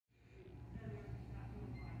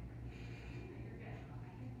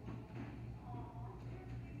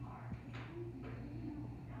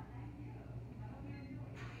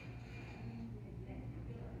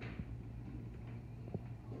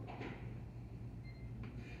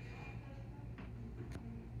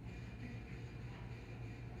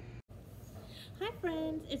Hi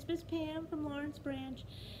friends, it's Miss Pam from Lawrence Branch.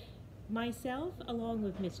 Myself, along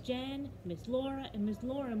with Miss Jen, Miss Laura, and Miss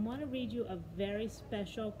Lauren want to read you a very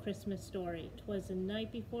special Christmas story. 'Twas the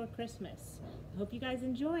night before Christmas. I hope you guys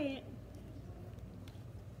enjoy it.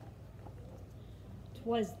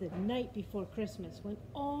 'Twas the night before Christmas when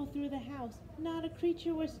all through the house not a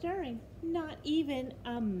creature was stirring, not even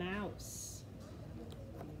a mouse.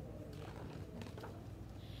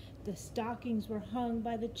 The stockings were hung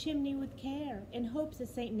by the chimney with care, in hopes that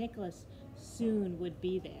St. Nicholas soon would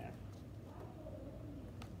be there.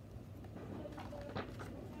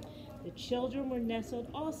 The children were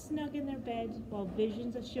nestled all snug in their beds, while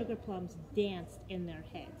visions of sugar plums danced in their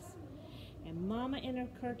heads. And Mama in her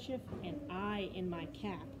kerchief and I in my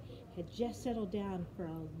cap had just settled down for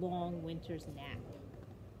a long winter's nap.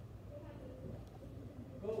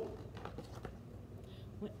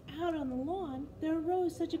 When out on the lawn there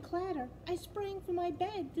arose such a clatter, I sprang from my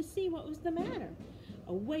bed to see what was the matter.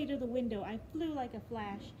 Away to the window I flew like a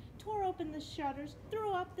flash, tore open the shutters,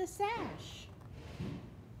 threw up the sash.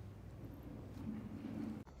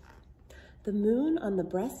 The moon on the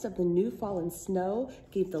breast of the new fallen snow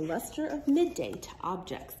gave the luster of midday to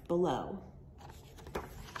objects below.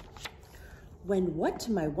 When what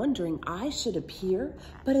to my wondering eyes should appear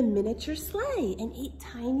but a miniature sleigh and 8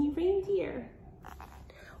 tiny reindeer.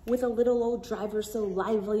 With a little old driver so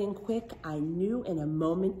lively and quick, I knew in a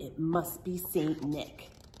moment it must be Saint Nick.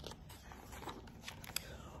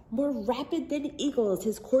 More rapid than eagles,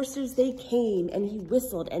 his coursers they came, and he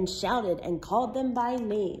whistled and shouted and called them by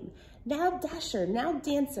name. Now Dasher, now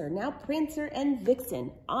Dancer, now Prancer and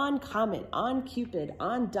Vixen, on Comet, on Cupid,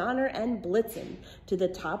 on Donner and Blitzen, to the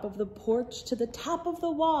top of the porch, to the top of the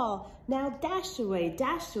wall. Now dash away,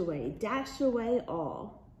 dash away, dash away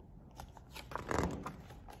all.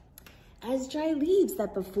 As dry leaves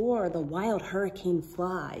that before the wild hurricane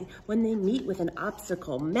fly, when they meet with an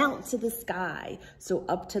obstacle, mount to the sky. So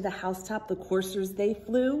up to the housetop the coursers they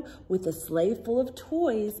flew, with a sleigh full of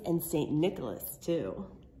toys and St. Nicholas too.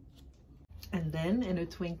 And then in a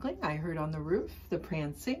twinkling I heard on the roof the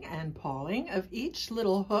prancing and pawing of each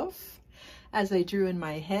little hoof. As I drew in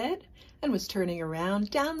my head and was turning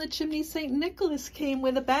around, down the chimney St. Nicholas came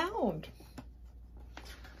with a bound.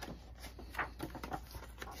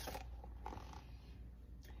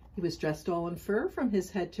 He was dressed all in fur from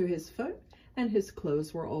his head to his foot, and his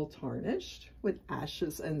clothes were all tarnished with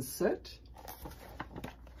ashes and soot.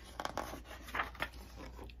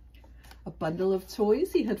 A bundle of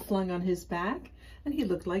toys he had flung on his back, and he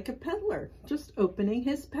looked like a peddler just opening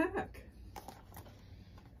his pack.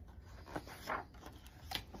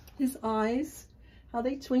 His eyes, how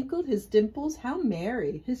they twinkled, his dimples, how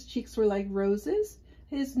merry. His cheeks were like roses,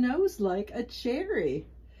 his nose like a cherry.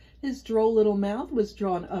 His droll little mouth was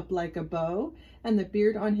drawn up like a bow, and the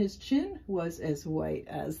beard on his chin was as white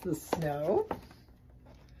as the snow.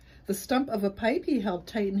 The stump of a pipe he held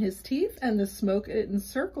tight in his teeth, and the smoke it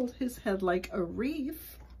encircled his head like a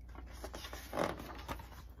wreath.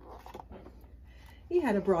 He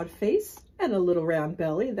had a broad face and a little round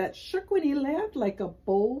belly that shook when he laughed like a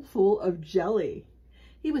bowl full of jelly.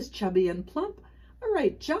 He was chubby and plump, a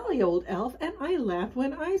right jolly old elf, and I laughed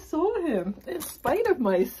when I saw him, in spite of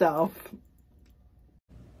myself.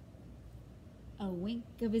 A wink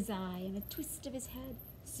of his eye and a twist of his head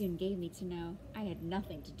soon gave me to know I had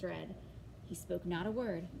nothing to dread. He spoke not a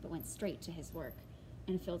word, but went straight to his work,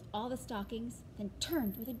 and filled all the stockings, then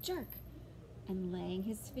turned with a jerk, and laying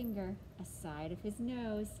his finger aside of his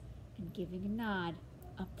nose, and giving a nod,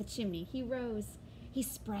 up the chimney he rose. He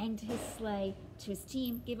sprang to his sleigh, to his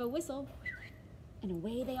team gave a whistle, and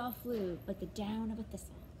away they all flew like the down of a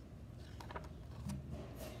thistle.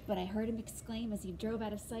 But I heard him exclaim as he drove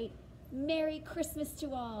out of sight, "Merry Christmas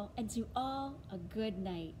to all, and to all a good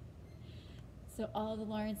night." So all the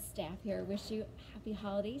Lawrence staff here wish you happy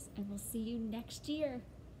holidays, and we'll see you next year.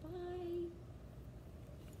 Bye.